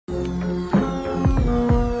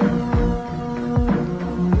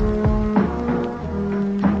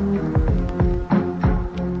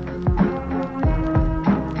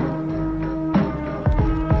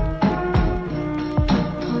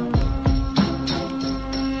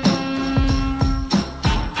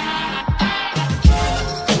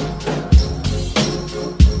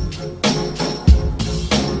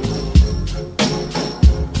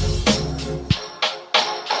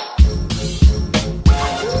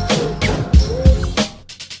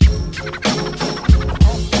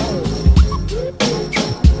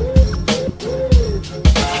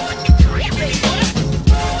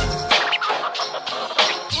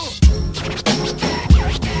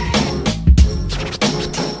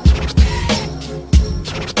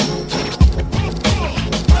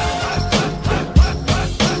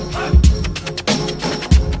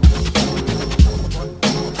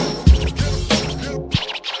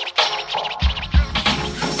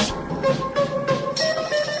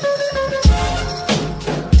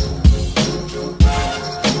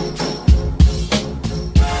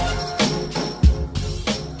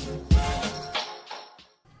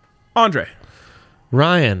Andre.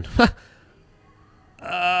 Ryan.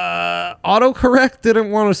 Autocorrect didn't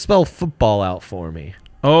want to spell football out for me.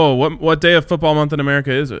 Oh, what day of football month in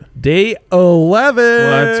America is it? Day 11.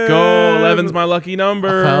 Let's go. 11's my lucky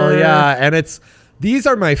number. Hell yeah. And these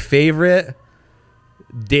are my favorite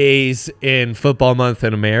days in football month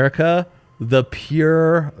in America. The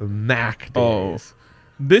pure Mac days.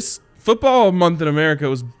 This football month in America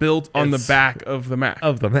was built on the back of the Mac.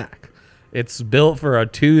 It's built for a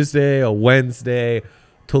Tuesday, a Wednesday,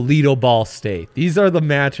 Toledo Ball State. These are the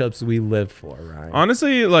matchups we live for, Ryan.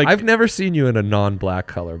 Honestly, like I've never seen you in a non-black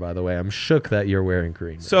color, by the way. I'm shook that you're wearing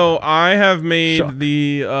green. So I have made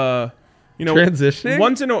the transition.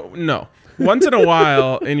 Once in a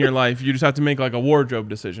while in your life, you just have to make like a wardrobe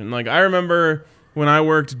decision. Like I remember when I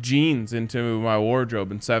worked jeans into my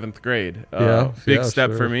wardrobe in 7th grade. Big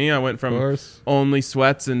step for me. I went from only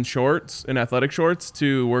sweats and shorts and athletic shorts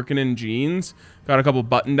to working in jeans. Got a couple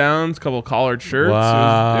button downs, couple collared shirts.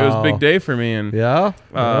 Wow. It was a big day for me.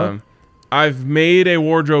 And I've made a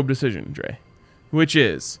wardrobe decision, Dre, which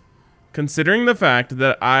is considering the fact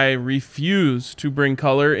that I refuse to bring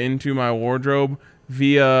color into my wardrobe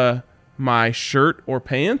via my shirt or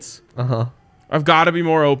pants. I've got to be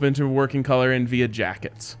more open to working color in via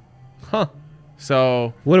jackets.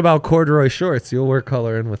 So what about corduroy shorts? You'll wear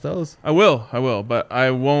color in with those? I will, but I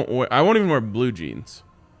won't even wear blue jeans.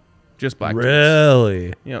 Just black jeans.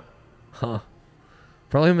 Really? Yep.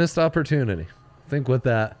 Probably a missed opportunity. I think with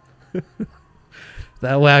that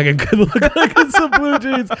that wagon could look like it's some blue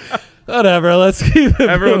jeans. Whatever, let's keep it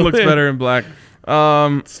Everyone moving. looks better in black.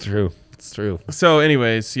 It's true. So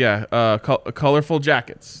anyways, yeah, colorful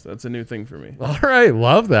jackets. That's a new thing for me. All right,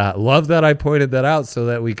 love that. Love that I pointed that out so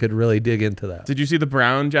that we could really dig into that. Did you see the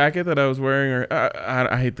brown jacket that I was wearing? Or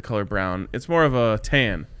I hate the color brown. It's more of a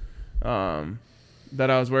tan. That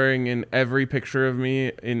I was wearing in every picture of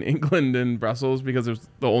me in England and Brussels because it was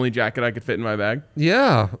the only jacket I could fit in my bag.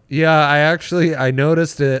 Yeah. I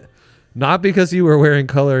noticed it not because you were wearing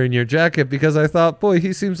color in your jacket, because I thought, boy,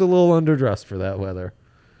 he seems a little underdressed for that weather.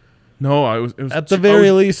 No, it was at the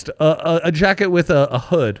very least a jacket with a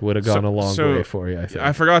hood would have gone a long way for you. I think.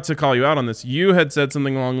 I forgot to call you out on this. You had said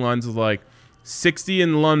something along the lines of like 60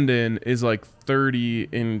 in London is like 30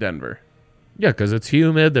 in Denver. Yeah, because it's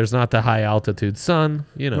humid. There's not the high altitude sun.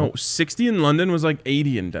 No, 60 in London was like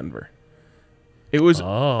 80 in Denver. It was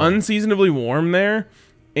unseasonably warm there,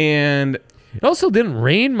 and it also didn't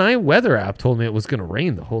rain. My weather app told me it was going to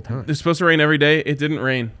rain the whole time. It's supposed to rain every day. It didn't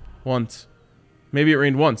rain once. Maybe it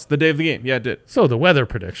rained once the day of the game. Yeah, it did. So the weather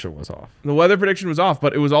prediction was off. The weather prediction was off,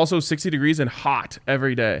 but it was also 60 degrees and hot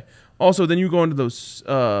every day. Also, then you go into those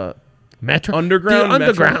metro underground.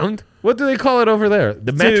 Underground. What do they call it over there?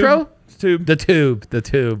 The metro. Tube. The tube. The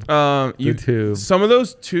tube. Some of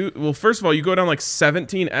those well, first of all, you go down like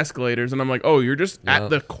 17 escalators, and I'm like, oh, you're just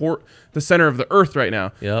at the center of the earth right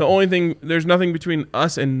now. Yep. The only thing, there's nothing between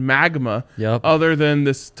us and magma other than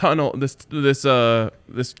this tunnel, this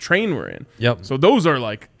train we're in. Yep. So those are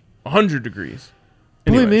like 100 degrees.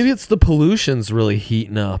 Boy, maybe it's the pollution's really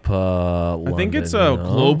heating up. I think it's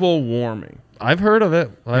global warming. I've heard of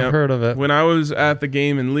it. Heard of it. When I was at the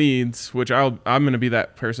game in Leeds, which I'm going to be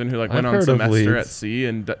that person who like went on semester at sea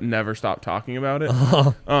and never stopped talking about it.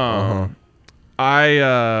 When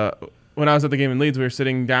I was at the game in Leeds, we were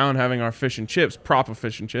sitting down having our fish and chips, proper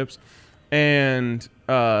fish and chips, and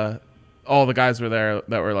all the guys were there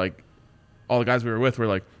that were like, all the guys we were with were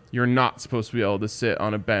like, you're not supposed to be able to sit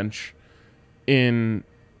on a bench in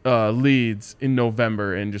Leeds in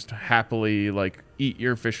November and just happily like eat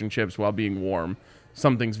your fish and chips while being warm.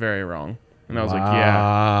 Something's very wrong. And I was like,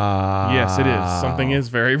 yeah, yes, it is. Something is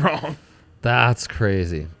very wrong. That's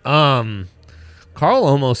crazy. Carl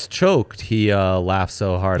almost choked. He laughed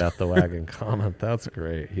so hard at the wagon comment. That's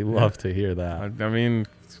great. He loved to hear that. I mean,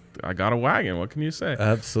 I got a wagon. What can you say?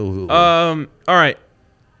 Absolutely. All right.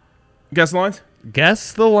 Guess the lines?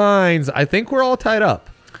 Guess the lines. I think we're all tied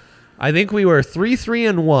up. I think we were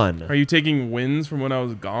 3-3-1. Are you taking wins from when I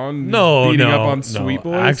was gone? No, beating up on Sweet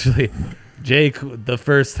Boys? Actually, Jake, the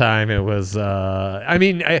first time it was,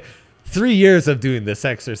 3 years of doing this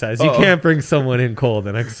exercise. You can't bring someone in cold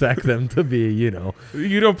and expect them to be, You don't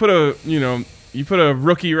put you put a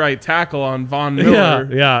rookie right tackle on Von Miller.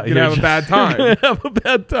 Yeah. You're going to have a bad time. You're going to have a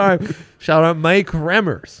bad time. Shout out Mike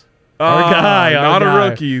Remmers. Our guy. Not a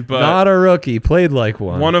rookie, but. Not a rookie. Played like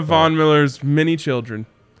one. One of Von Miller's many children.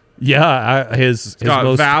 Yeah, his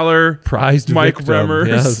most Valor, prized Mike victim.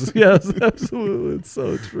 Remmers. Yes, absolutely. It's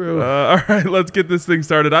so true. All right, let's get this thing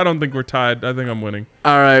started. I don't think we're tied. I think I'm winning.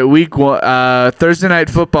 All right, week one, Thursday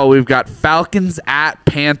night football. We've got Falcons at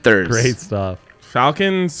Panthers. Great stuff.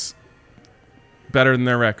 Falcons better than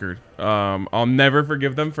their record. I'll never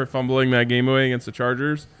forgive them for fumbling that game away against the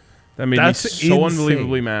Chargers. That made me so insane.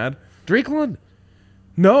 unbelievably mad. Drake London.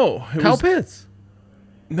 No, Kyle Pitts.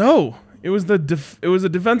 No, it was a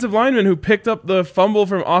defensive lineman who picked up the fumble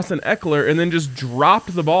from Austin Eckler and then just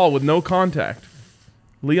dropped the ball with no contact.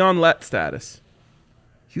 Leon Lett status.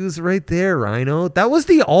 He was right there, Rhino. That was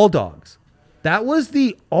the All Dogs.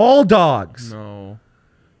 No.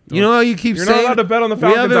 You know how you keep You're saying not allowed to bet on the we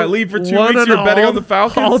Falcons. haven't I leave for 2 won weeks. an You're betting on the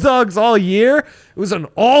Falcons. All Dogs all year. It was an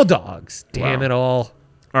All Dogs. Damn Wow. it all.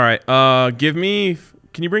 All right. Give me.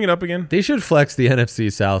 Can you bring it up again? They should flex the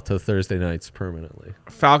NFC South to Thursday nights permanently.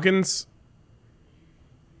 Falcons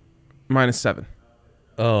 -7.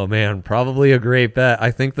 Oh, man. Probably a great bet.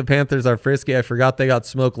 I think the Panthers are frisky. I forgot they got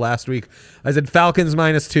smoked last week. I said Falcons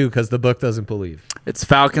 -2 because the book doesn't believe. It's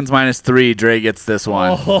Falcons -3. Dre gets this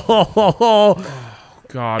one.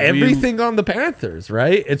 God. Everything on the Panthers,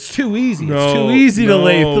 right? It's too easy. It's No, too easy to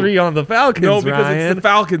lay no. 3 on the Falcons, No, because Ryan. it's the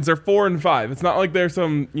Falcons. They're 4-5. It's not like they're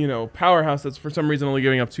some powerhouse that's for some reason only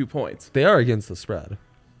giving up 2 points. They are against the spread.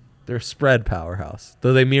 They're a spread powerhouse,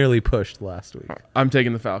 though they merely pushed last week. I'm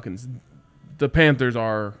taking the Falcons. The Panthers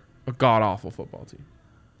are a god awful football team.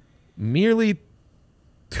 Merely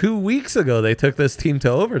 2 weeks ago, they took this team to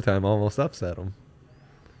overtime, almost upset them.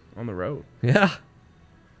 On the road. Yeah.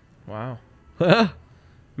 Wow.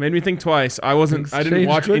 Made me think twice. I didn't change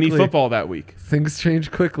watch any quickly. football that week. Things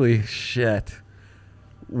change quickly. Shit.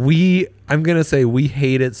 I'm going to say we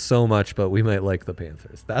hate it so much, but we might like the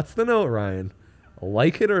Panthers. That's the note, Ryan.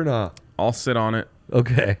 Like it or not. I'll sit on it.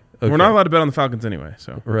 Okay. We're not allowed to bet on the Falcons anyway,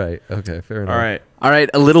 so. Right. Okay. Fair enough. All right. All right,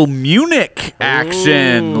 a little Munich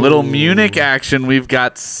action. Ooh. Little Munich action. We've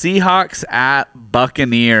got Seahawks at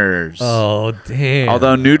Buccaneers. Oh, damn.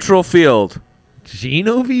 Although neutral field.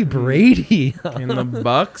 Gino v. Brady. And the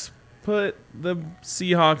Bucks put the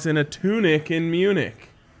Seahawks in a tunic in Munich.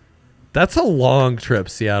 That's a long trip,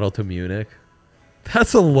 Seattle to Munich.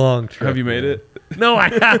 That's a long trip. Have you made man. it? No, I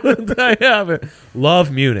haven't. I haven't.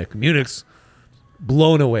 Love Munich. Munich's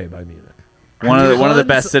blown away by Munich. One of the Tons-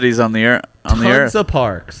 best cities on the earth. Tons of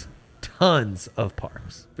parks. Tons of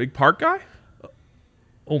parks. Big park guy?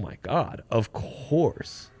 Oh my God. Of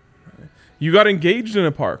course. You got engaged in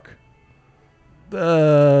a park.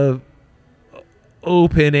 The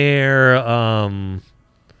open air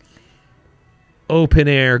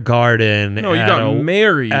garden. No, you at got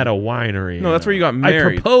married. at a winery. No, that's where you got I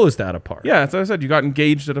married. proposed at a park. Yeah, that's what I said. You got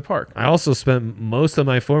engaged at a park. I also spent most of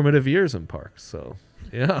my formative years in parks. So,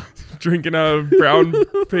 yeah. Drinking out of brown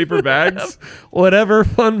paper bags. Whatever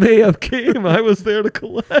fun may have came, I was there to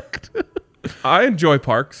collect. I enjoy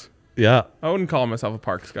parks. Yeah. I wouldn't call myself a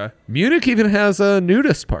parks guy. Munich even has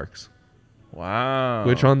nudist parks, Wow.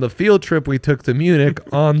 which on the field trip we took to Munich,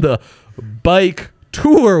 on the bike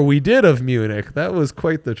tour we did of Munich, that was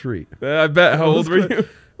quite the treat. I bet. How old were you?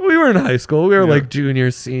 We were in high school. We were Yeah. like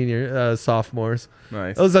juniors, seniors, sophomores.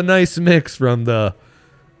 Nice. It was a nice mix from the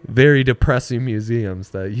very depressing museums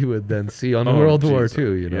that you would then see on World War geez.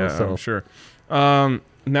 II. Yeah, So I'm sure.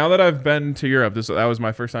 Now that I've been to Europe, that was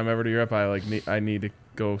my first time ever to Europe. I need to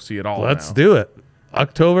go see it all. let's now. do it.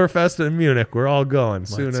 Oktoberfest in Munich. We're all going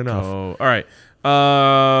soon Let's enough. go. All right.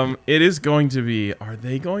 It is going to be. Are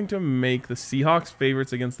they going to make the Seahawks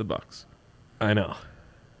favorites against the Bucks? I know.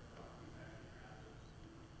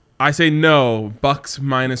 I say no. Bucks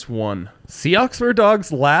 -1. Seahawks were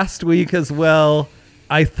dogs last week as well.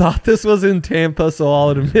 I thought this was in Tampa, so I'll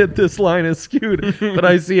admit this line is skewed. But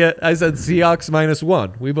I see it. I said Seahawks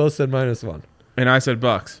 -1. We both said -1. And I said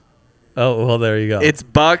Bucks. Oh, well, there you go. It's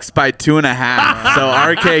Bucks by 2.5. So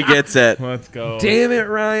RK gets it. Let's go. Damn it,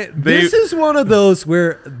 Ryan. This is one of those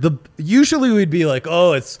where usually we'd be like,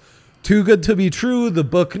 oh, it's too good to be true. The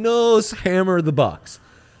book knows. Hammer the Bucks.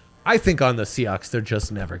 I think on the Seahawks, they're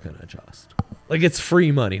just never going to adjust. Like, it's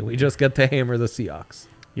free money. We just get to hammer the Seahawks.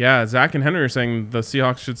 Yeah, Zach and Henry are saying the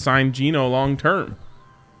Seahawks should sign Geno long term.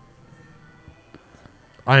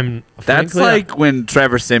 That's like when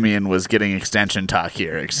Trevor Siemian was getting extension talk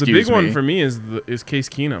here. Excuse me. The big one for me is Case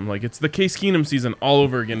Keenum. Like, it's the Case Keenum season all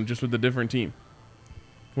over again, just with a different team.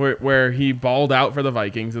 Where he balled out for the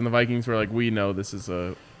Vikings, and the Vikings were like, we know this is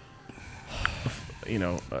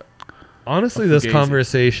honestly, a this fugazi.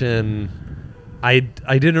 conversation, I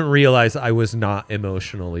didn't realize I was not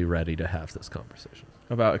emotionally ready to have this conversation.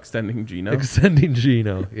 about extending Geno. Extending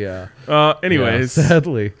Geno, yeah. Anyways, Yeah,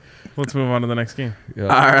 sadly. let's move on to the next game. Yeah.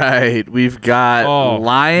 All right. We've got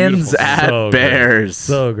Lions beautiful. at So great. Bears.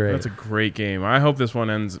 So great. That's a great game. I hope this one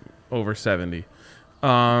ends over 70.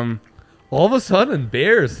 All of a sudden,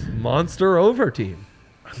 Bears monster over team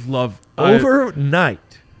Love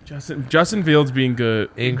overnight. Justin Fields being good,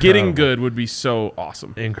 getting good would be so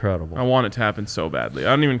awesome. Incredible. I want it to happen so badly. I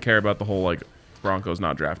don't even care about the whole like Broncos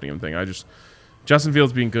not drafting him thing. Justin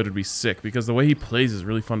Fields being good would be sick because the way he plays is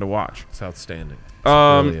really fun to watch. It's outstanding. It's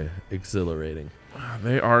really exhilarating.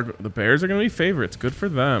 The Bears are going to be favorites. Good for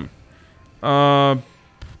them. Bears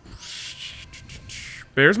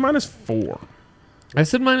 -4. I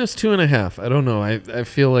said -2.5. I don't know. I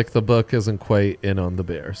feel like the book isn't quite in on the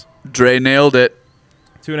Bears. Dre nailed it.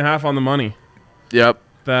 2.5 on the money. Yep.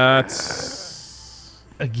 That's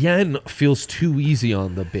again feels too easy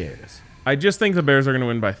on the Bears. I just think the Bears are going to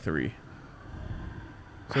win by 3.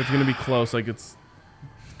 So it's going to be close. Like it's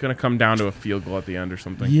going to come down to a field goal at the end or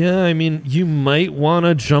something. Yeah, I mean, you might want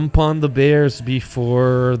to jump on the Bears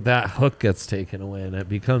before that hook gets taken away and it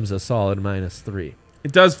becomes a solid -3.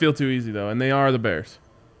 It does feel too easy though, and they are the Bears.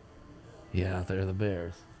 Yeah, they're the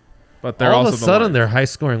Bears. But they're all also of a sudden they're high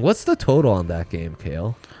scoring. What's the total on that game,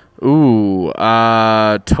 Kale? Ooh,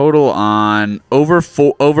 total on over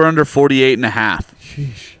under 48.5.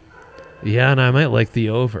 Sheesh. Yeah, and I might like the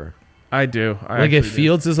over. I do. Like if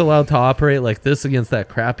Fields is allowed to operate like this against that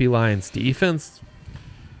crappy Lions defense.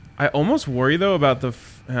 I almost worry though about the.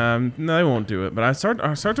 No, they won't do it. But I start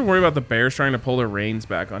to worry about the Bears trying to pull their reins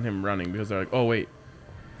back on him running because they're like, oh wait,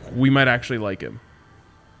 we might actually like him.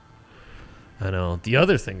 I know. The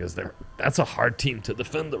other thing is that's a hard team to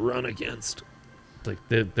defend the run against. Like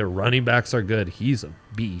their running backs are good. He's a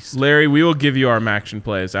beast. Larry, we will give you our action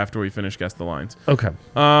plays after we finish Guess the Lines. Okay.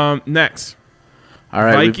 Next. All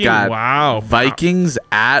right, we've got Vikings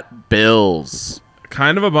at Bills.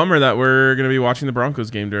 Kind of a bummer that we're going to be watching the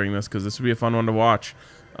Broncos game during this because this would be a fun one to watch.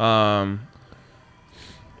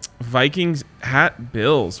 Vikings at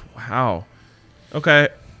Bills. Wow. Okay.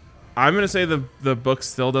 I'm going to say the book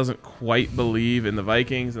still doesn't quite believe in the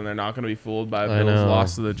Vikings, and they're not going to be fooled by Bills'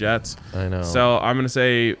 loss to the Jets. I know. So I'm going to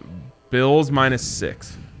say Bills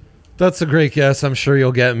 -6. That's a great guess. I'm sure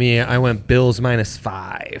you'll get me. I went Bills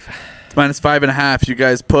 -5. It's -5.5. You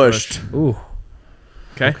guys pushed. Ooh.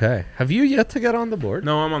 Okay. Have you yet to get on the board?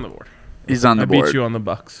 No, I'm on the board. He's on the board. I beat you on the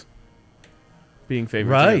Bucks. Being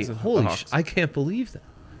favorites. Right. The Holy Hawks. I can't believe that.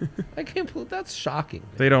 I can't believe that's shocking.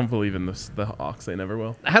 They don't believe in the Hawks. They never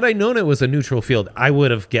will. Had I known it was a neutral field, I would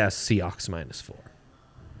have guessed Seahawks -4.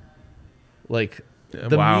 Like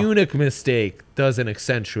the Munich mistake doesn't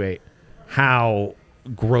accentuate how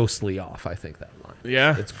grossly off I think that line.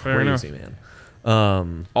 Yeah, it's crazy, man.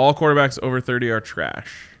 All quarterbacks over 30 are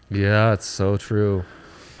trash. Yeah, it's so true.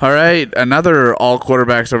 All right, another all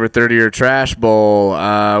quarterbacks over 30 are trash bowl.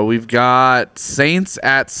 We've got Saints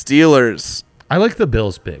at Steelers. I like the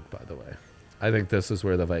Bills big, by the way. I think this is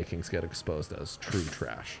where the Vikings get exposed as true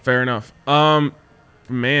trash. Fair enough.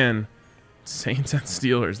 Man, Saints at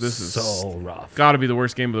Steelers. This is so rough. Got to be the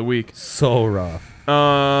worst game of the week. So rough.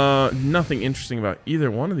 Nothing interesting about either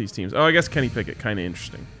one of these teams. Oh, I guess Kenny Pickett, kind of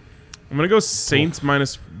interesting. I'm gonna go Saints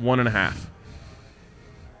 -1.5.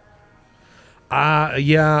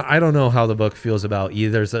 Yeah, I don't know how the book feels about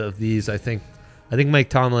either of these. I think Mike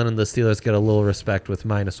Tomlin and the Steelers get a little respect with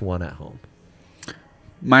 -1 at home.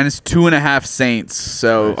 -2.5 Saints.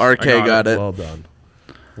 So nice. RK got it.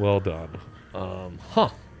 Well done.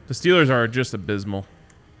 The Steelers are just abysmal.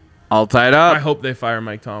 All tied up. I hope they fire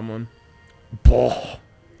Mike Tomlin.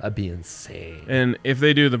 That'd be insane. And if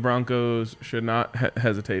they do, the Broncos should not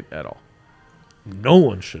hesitate at all. No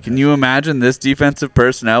one should. Can you imagine this defensive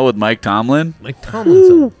personnel with Mike Tomlin? Mike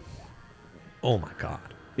Tomlin's oh my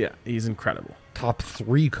God. Yeah, he's incredible. Top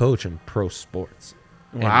 3 coach in pro sports.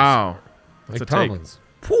 Wow. Mike Tomlin's.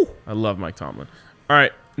 I love Mike Tomlin. All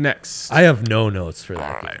right, next. I have no notes for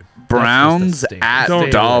that game. Browns at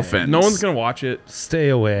Dolphins. No one's going to watch it. Stay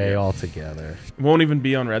away altogether. Won't even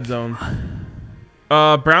be on Red Zone.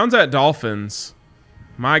 Browns at Dolphins.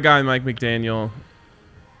 My guy, Mike McDaniel.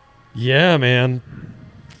 Yeah, man.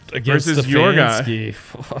 Against versus your guy.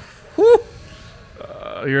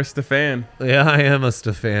 You're a Stefan. Yeah, I am a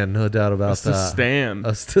Stefan, no doubt about that. A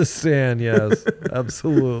Stan, yes,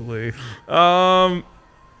 absolutely.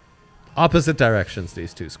 Opposite directions,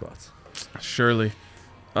 these two squads. Surely.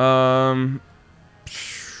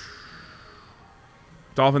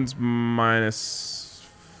 Dolphins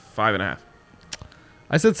 -5.5.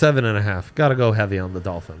 I said 7.5. Got to go heavy on the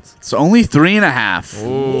Dolphins. It's only 3.5.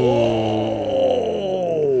 Whoa.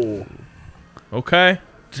 Okay.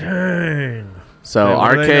 Dang. So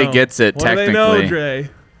RK gets it, what technically. What do they know, Dre?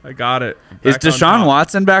 I got it. Is Deshaun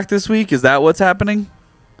Watson back this week? Is that what's happening?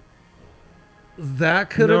 That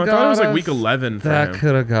could have got us. I thought it was like week 11 for That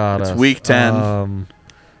could have got us. It's week 10.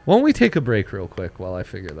 Why don't we take a break real quick while I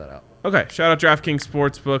figure that out? Okay. Shout out DraftKings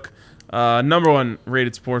Sportsbook. Number one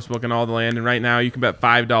rated sportsbook in all the land. And right now you can bet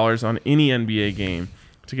 $5 on any NBA game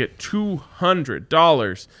to get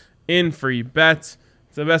 $200 in free bets.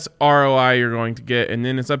 It's the best ROI you're going to get. And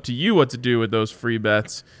then it's up to you what to do with those free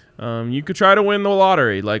bets. You could try to win the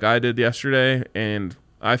lottery like I did yesterday, and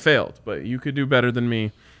I failed. But you could do better than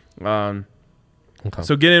me. Okay.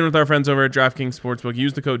 So get in with our friends over at DraftKings Sportsbook.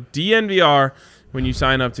 Use the code DNVR when you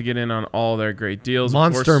sign up to get in on all their great deals.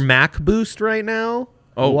 Monster Mac boost right now.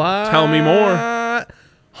 Oh, what? Tell me more.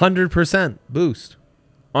 100% boost.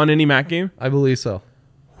 On any Mac game? I believe so.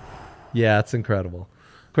 Yeah, it's incredible.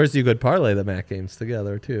 Of course, you could parlay the Mac games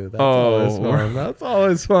together, too. That's always fun. That's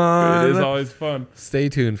always fun. It is always fun. Stay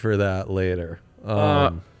tuned for that later.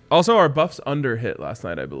 Also, our Buffs under hit last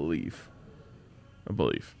night, I believe.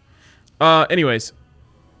 Anyways,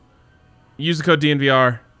 use the code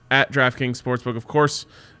DNVR at DraftKings Sportsbook. Of course,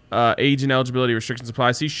 age and eligibility restrictions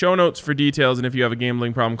apply. See show notes for details, and if you have a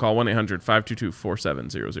gambling problem, call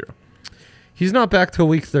 1-800-522-4700. He's not back till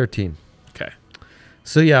week 13. Okay.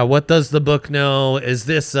 So, yeah, what does the book know? Is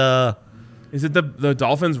this... Is it the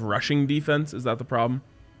Dolphins' rushing defense? Is that the problem?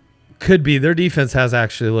 Could be. Their defense has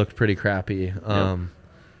actually looked pretty crappy.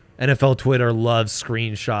 NFL Twitter loves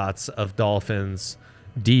screenshots of Dolphins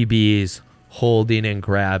DBs holding and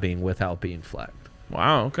grabbing without being flagged.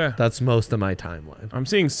 Wow, okay. That's most of my timeline. I'm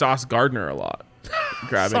seeing Sauce Gardner a lot.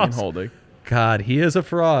 Grabbing and holding. God, he is a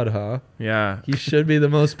fraud, huh? Yeah. He should be the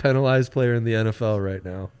most penalized player in the NFL right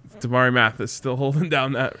now. Damari Mathis still holding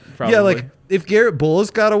down that, probably. Yeah, like, if Garrett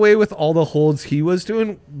Bowles got away with all the holds he was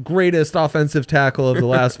doing, greatest offensive tackle of the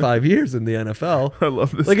last 5 years in the NFL. I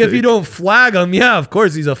love this. Like, if you don't flag him, yeah, of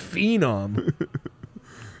course, he's a phenom.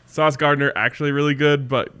 Sauce Gardner actually really good,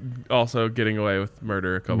 but also getting away with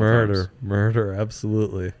murder a couple times. Murder,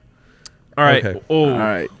 absolutely. All right. Okay. Oh, All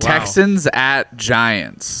right. wow. Texans at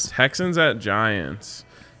Giants. Texans at Giants.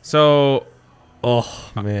 So,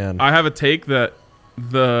 Oh, man. I have a take that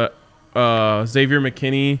the Xavier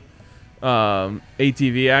McKinney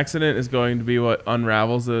ATV accident is going to be what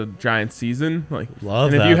unravels the Giants season. Like,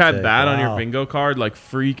 Love and if you that had take. that on your Wow. bingo card, like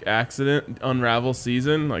freak accident unravel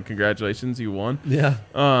season, like congratulations, you won. Yeah.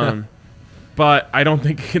 But I don't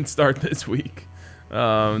think it can start this week.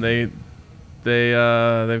 They've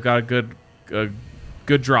got a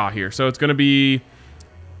good draw here, so it's going to be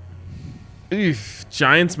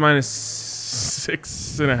Giants minus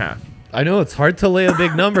 6.5. I know it's hard to lay a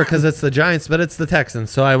big number because it's the Giants, but it's the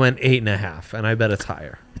Texans. So I went 8.5, and I bet it's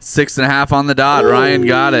higher. It's 6.5 on the dot. Ryan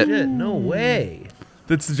got it. Shit, no way.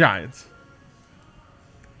 That's the Giants.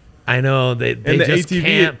 I know they the just ATV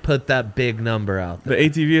can't put that big number out The there.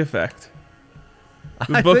 ATV effect.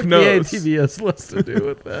 The I book think knows. the ATV has less to do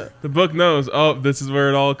with that. The book knows. Oh, this is where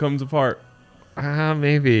it all comes apart.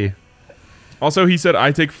 Maybe. Also, he said,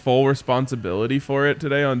 I take full responsibility for it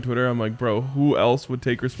today on Twitter. I'm like, bro, who else would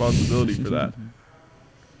take responsibility for that?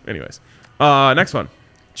 Anyways. Next one.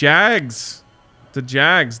 Jags. The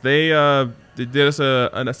Jags. They did us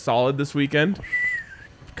a solid this weekend.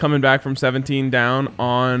 Coming back from 17 down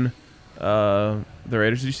on the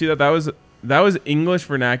Raiders. Did you see that? That was English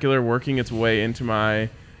vernacular working its way into my...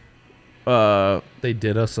 They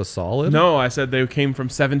did us a solid? No, I said they came from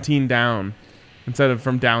 17 down. Instead of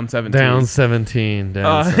from down 17. Down 17.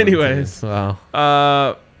 Down 17. Anyways.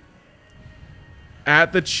 Wow.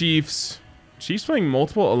 At the Chiefs. Chiefs playing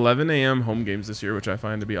multiple 11 a.m. home games this year, which I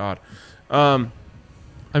find to be odd. I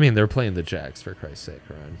mean, they're playing the Jags, for Christ's sake,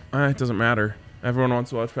 Ryan. It doesn't matter. Everyone wants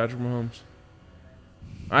to watch Patrick Mahomes.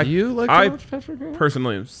 Do you like to watch Patrick Mahomes?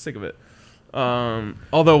 Personally am sick of it.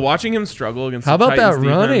 Although watching him struggle against How the about that Titans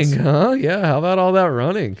running, defense, huh? Yeah, how about all that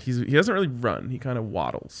running? he doesn't really run. He kind of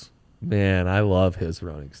waddles. Man, I love his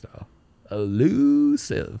running style.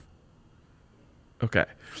 Elusive. Okay.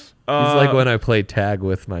 He's like when I play tag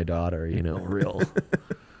with my daughter, real.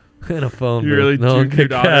 In a phone You booth. really No one juke your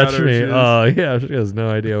can daughter out catch of her me. shoes? Oh, yeah, she has no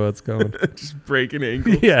idea what's going. just breaking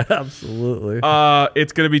ankles. Yeah, absolutely.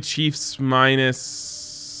 It's going to be Chiefs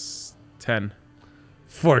minus 10.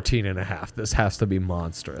 14.5. This has to be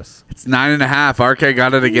monstrous. It's 9.5. RK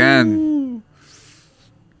got it again.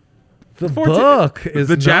 The 14 book is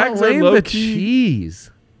the not Jags are laying the low-key-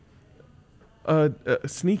 cheese.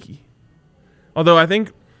 Sneaky. Although I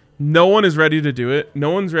think no one is ready to do it.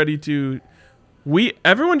 No one's ready to...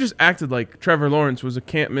 Everyone just acted like Trevor Lawrence was a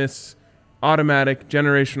can't-miss, automatic,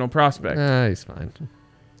 generational prospect. He's fine.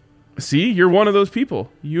 See, you're one of those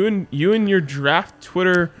people. You and your draft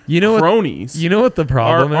Twitter What, cronies you know what the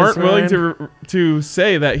problem aren't is, willing Ryan? to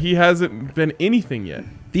say that he hasn't been anything yet.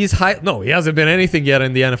 He hasn't been anything yet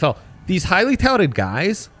in the NFL. These highly touted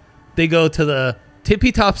guys, they go to the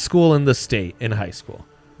tippy top school in the state in high school.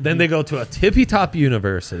 Then they go to a tippy-top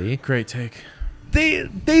university. Great take. They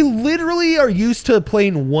literally are used to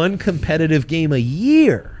playing one competitive game a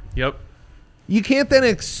year. Yep. You can't then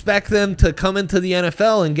expect them to come into the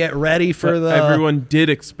NFL and get ready for the Everyone did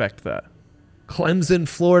expect that. Clemson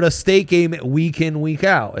Florida State game week in, week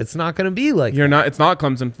out. It's not going to be like that. It's not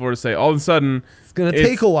Clemson, Florida State. All of a sudden, It's going to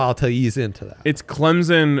take a while to ease into that. it's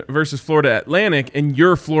Clemson versus Florida Atlantic, and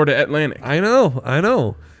you're Florida Atlantic. I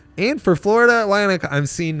know. And for Florida Atlantic, I'm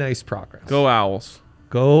seeing nice progress. Go Owls.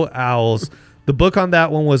 Go Owls. The book on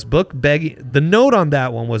that one was book begging. The note on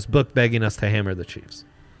that one was book begging us to hammer the Chiefs.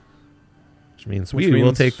 Which means we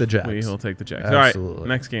will take the Jags. We will take the Jags. Absolutely. All right,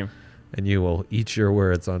 next game. And you will eat your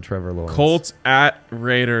words on Trevor Lawrence. Colts at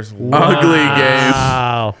Raiders. Ugly game.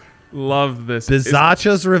 Wow. Love this.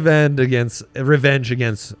 Bizacha's revenge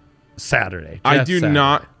against Saturday. I Jeff do Saturday.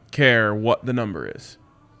 not care what the number is.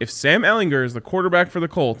 If Sam Ehlinger is the quarterback for the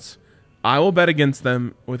Colts, I will bet against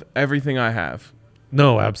them with everything I have.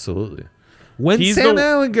 No, absolutely. When He's Sam the-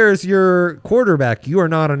 Ehlinger is your quarterback, you are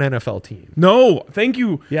not an NFL team. No, thank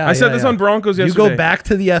you. I said this on Broncos yesterday. You go back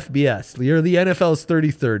to the FBS. You're the NFL's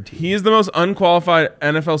 33rd team. He is the most unqualified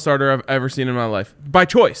NFL starter I've ever seen in my life. By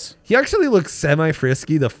choice. He actually looked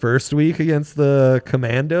semi-frisky the first week against the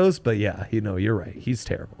Commandos, but yeah, you're right. He's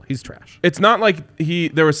terrible. He's trash. It's not like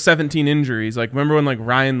there was 17 injuries. Like, remember when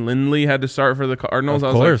Ryan Lindley had to start for the Cardinals? Of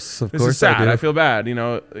I was course, like, of this course is sad. I do. I feel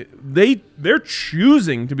bad. They're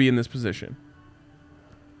choosing to be in this position.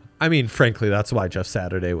 I mean, frankly, that's why Jeff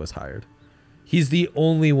Saturday was hired. He's the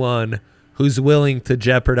only one who's willing to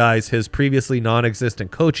jeopardize his previously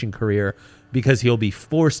non-existent coaching career because he'll be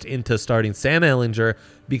forced into starting Sam Ehlinger,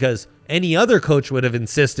 because any other coach would have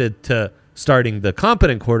insisted to starting the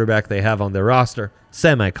competent quarterback they have on their roster,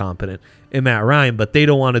 semi-competent, in Matt Ryan, but they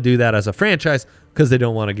don't want to do that as a franchise because they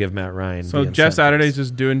don't want to give Matt Ryan So the Jeff incentives. Saturday's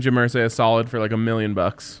just doing Jim Irsay a solid for $1 million.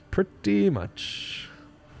 Pretty much.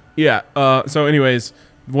 Yeah. So anyways,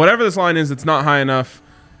 whatever this line is, it's not high enough.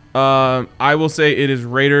 I will say it is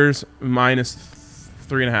Raiders minus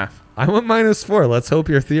 3.5. I went -4. Let's hope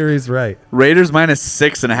your theory's right. Raiders minus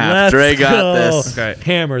 6.5. Let's Dre got go. this. Okay.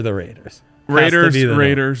 Hammer the Raiders. Raiders, Has to be the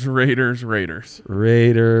Raiders.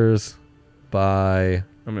 Raiders by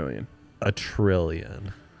 $1 million. $1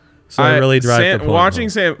 trillion. So I really drive the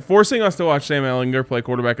point home. Forcing us to watch Sam Ehlinger play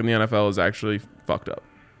quarterback in the NFL is actually fucked up.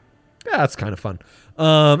 Yeah, it's kind of fun.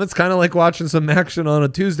 It's kind of like watching some action on a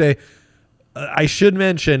Tuesday. I should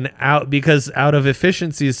mention because out of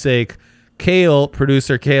efficiency's sake,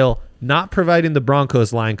 producer Kale, not providing the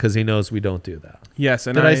Broncos line because he knows we don't do that. Yes,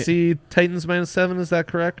 and Did I see Titans -7? Is that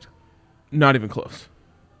correct? Not even close.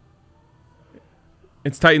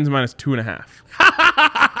 It's Titans minus 2.5.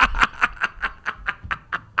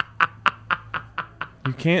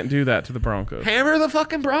 You can't do that to the Broncos. Hammer the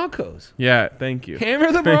fucking Broncos. Yeah, thank you.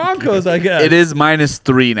 Hammer the Broncos, I guess. It is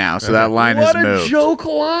 -3 now, so that line What has a moved. joke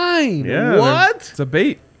line. Yeah, What? It's a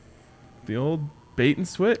bait. The old bait and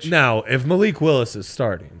switch. Now, if Malik Willis is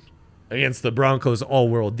starting against the Broncos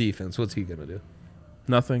all-world defense, what's he going to do?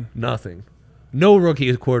 Nothing. Nothing. No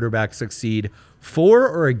rookie quarterback succeed for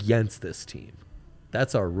or against this team.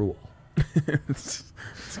 That's our rule. It's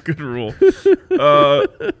a good rule.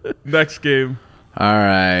 Next game. All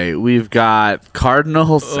right, we've got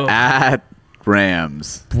Cardinals at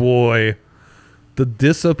Rams. Boy, the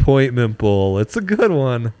disappointment bowl. It's a good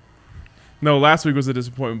one. No, last week was a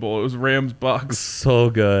disappointment bowl. It was Rams Bucks. So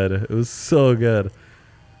good. It was so good.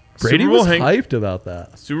 Brady Super Bowl was hyped about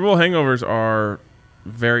that. Super Bowl hangovers are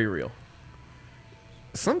very real.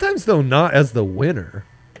 Sometimes, though, not as the winner.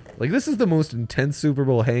 Like, this is the most intense Super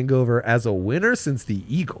Bowl hangover as a winner since the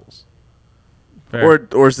Eagles. Fair.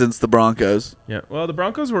 Or since the Broncos. Yeah. Well, the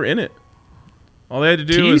Broncos were in it. All they had to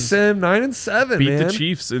do was T-Sim, 9-7, beat man. the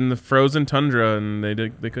Chiefs in the frozen tundra, and they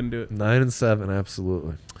couldn't do it. 9-7,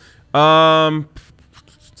 absolutely. Gross.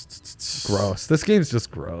 This game's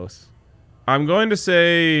just gross. I'm going to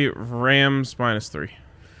say Rams -3.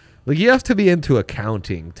 Like, you have to be into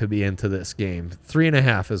accounting to be into this game.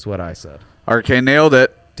 3.5 is what I said. RK nailed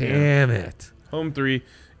it. Damn it. Home 3.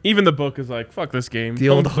 Even the book is like, fuck this game. The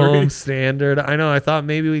old 3. home standard. I know. I thought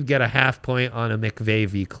maybe we'd get a half point on a McVay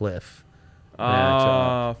v. Cliff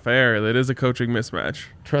matchup. Fair. That is a coaching mismatch.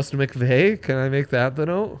 Trust McVay? Can I make that the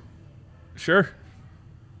note? Sure.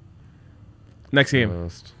 Next game.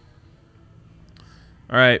 Almost.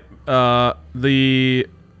 All right. The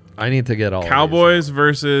I need to get all Cowboys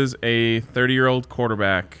versus a 30-year-old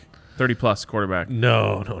quarterback, 30-plus quarterback.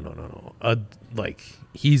 No.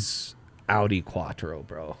 He's Audi Quattro,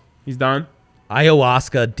 bro. He's done.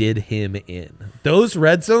 Ayahuasca did him in. Those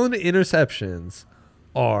red zone interceptions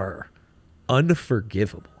are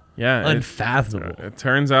unforgivable. Yeah, Unfathomable. It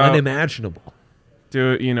turns out Unimaginable.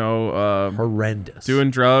 Horrendous.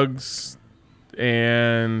 Doing drugs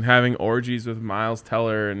and having orgies with Miles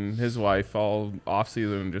Teller and his wife all off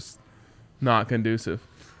season, just not conducive.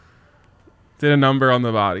 Did a number on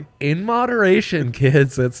the body. In moderation,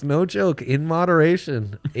 kids. That's no joke. In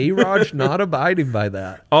moderation. A-Raj not abiding by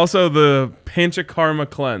that. Also, the pinch of karma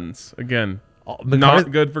cleanse. Again,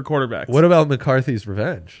 not good for quarterbacks. What about McCarthy's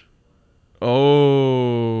revenge?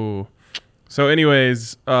 Oh. So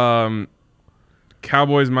anyways, Cowboys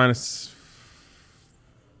 -2.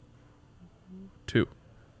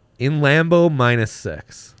 In Lambeau,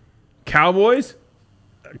 -6. Cowboys?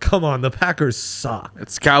 Come on, the Packers suck.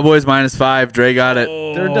 It's Cowboys -5. Dre got it.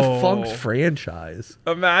 They're a defunct franchise.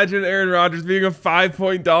 Imagine Aaron Rodgers being a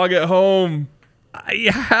 5-point dog at home.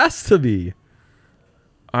 It has to be.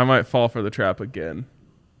 I might fall for the trap again.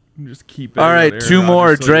 Just keep it. All right, 2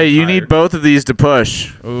 more. Dre, you need both of these to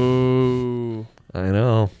push. Ooh. I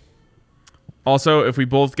know. Also, if we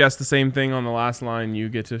both guess the same thing on the last line, you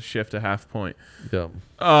get to shift a half point. Yep.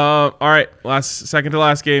 All right, second to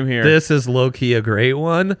last game here. This is low-key a great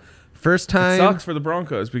one. First time. It sucks for the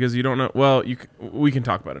Broncos because you don't know. Well, we can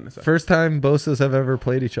talk about it in a second. First time Bosa's have ever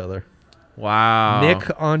played each other. Wow.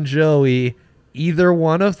 Nick on Joey. Either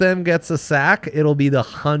one of them gets a sack. It'll be the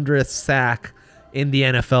 100th sack in the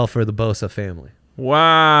NFL for the Bosa family.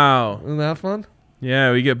 Wow. Isn't that fun?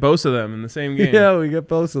 Yeah, we get both of them in the same game. Yeah, we get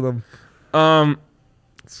both of them.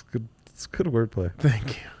 It's good. It's good wordplay.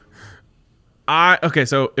 Thank you. Okay,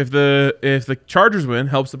 so if the Chargers win,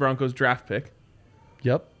 helps the Broncos draft pick.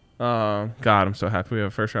 Yep. God, I'm so happy we have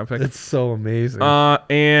a first round pick. It's so amazing.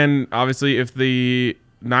 And obviously, if the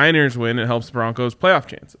Niners win, it helps the Broncos' playoff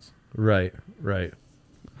chances. Right.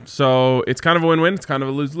 So it's kind of a win-win. It's kind of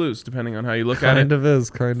a lose-lose, depending on how you look at it.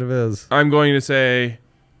 Kind of is. I'm going to say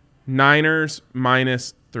Niners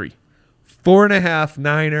 -3. 4.5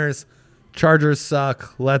 Niners. Chargers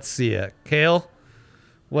suck. Let's see it. Kale,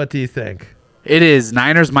 what do you think? It is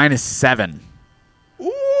Niners -7. Ooh!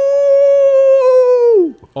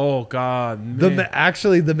 Oh, God. Man. The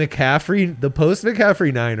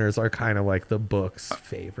post-McCaffrey Niners are kind of like the book's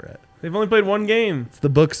favorite. They've only played one game. It's the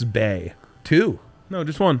book's Bay. 2. No,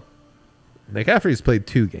 just one. McCaffrey's played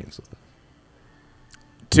 2 games with them.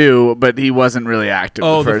 2, but he wasn't really active.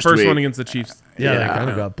 Oh, the first week. one against the Chiefs. Yeah, they kind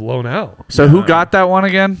of got blown out. So who got that one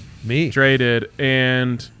again? Me. Dre did,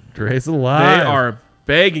 and Dre's alive. they are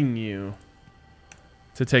begging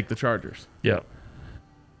to take the Chargers. Yep.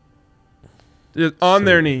 On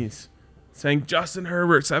their knees, saying, Justin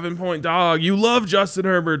Herbert, 7-point dog. You love Justin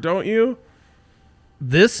Herbert, don't you?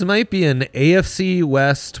 This might be an AFC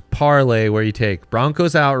West parlay where you take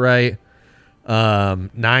Broncos outright,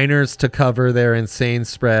 Niners to cover their insane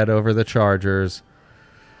spread over the Chargers,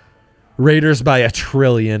 Raiders by 1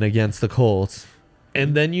 trillion against the Colts,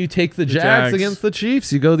 and then you take the Jags against the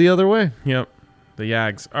Chiefs. You go the other way. Yep, the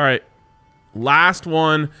Jags. All right, last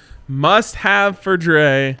one. Must have for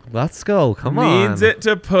Dre. Let's go. Come on. Needs it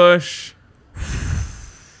to push.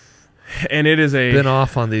 And it is been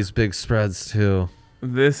off on these big spreads too.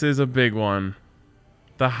 This is a big one.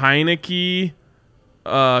 The Heineke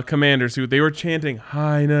Commanders, who they were chanting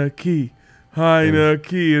Heineke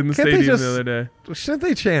in the stadium the other day. Shouldn't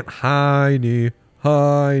they chant Heine?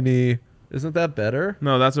 Isn't that better?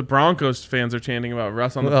 No, that's what Broncos fans are chanting about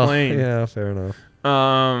Russ on the plane. Yeah, fair enough.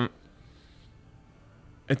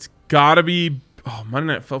 It's got to be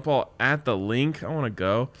Monday Night Football at the Link. I want to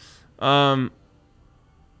go.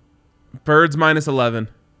 Birds -11.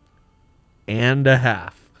 And a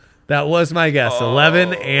half. That was my guess.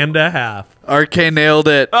 11.5. RK nailed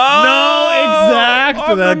it. No, exact.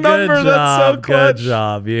 The number, good job. That's so clutch. Good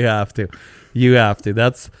job. You have to.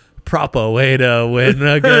 That's proper way to win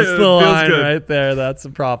against the line good. right there. That's a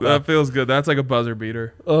proper. That feels good. That's like a buzzer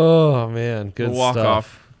beater. Oh man, good Walk stuff.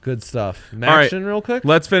 off. Good stuff. All right, Maction real quick.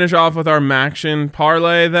 Let's finish off with our Maction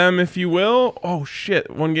parlay them, if you will. Oh shit,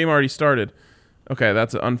 one game already started. Okay,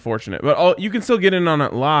 that's unfortunate, but you can still get in on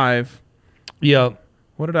it live. Yep.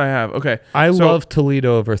 What did I have? Okay, I love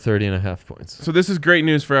Toledo over 30.5 points. So this is great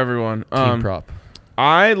news for everyone. Team prop.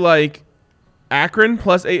 I like Akron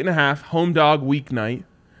 +8.5 home dog weeknight.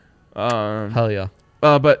 Hell yeah.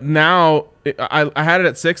 But now I had it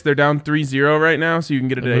at 6. They're down 3-0 right now, so you can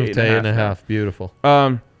get it at 8.5. Beautiful.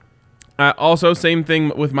 Also, same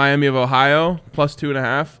thing with Miami of Ohio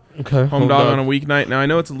 +2.5. Okay. Home dog on a weeknight. Now I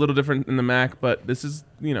know it's a little different in the MAC, but this is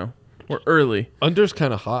we're early. Under's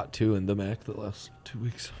kind of hot too in the MAC the last 2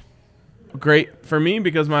 weeks. Great for me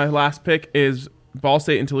because my last pick is Ball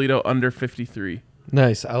State and Toledo under 53.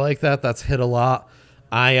 Nice. I like that. That's hit a lot.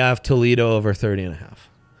 I have Toledo over 30.5.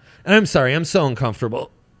 And I'm sorry, I'm so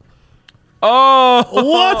uncomfortable Oh,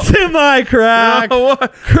 What's in my crack?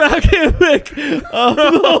 what? Kraken pick of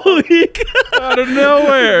the week. Out of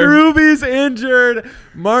nowhere. Ruby's injured.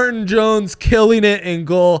 Martin Jones killing it in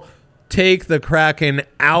goal. Take the Kraken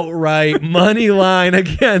outright money line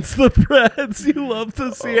against the Preds. You love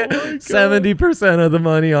to see it. 70% of the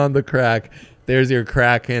money on the crack. There's your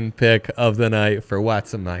Kraken pick of the night for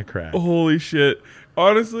What's in My Crack. Holy shit.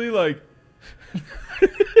 Honestly, like,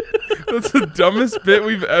 that's the dumbest bit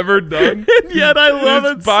we've ever done. And yet I love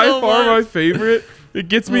it It's by so far my much. favorite. It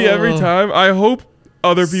gets me every time. I hope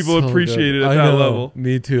other people So appreciate good. it at I that know. level.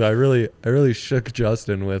 Me too. I really shook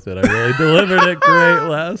Justin with it. I really delivered it great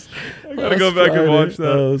last. I gotta go back and watch that.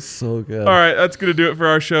 That was so good. All right, that's going to do it for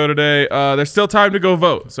our show today. There's still time to go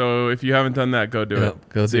vote. So if you haven't done that, go do Yep, it.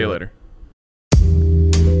 go See do you it. later.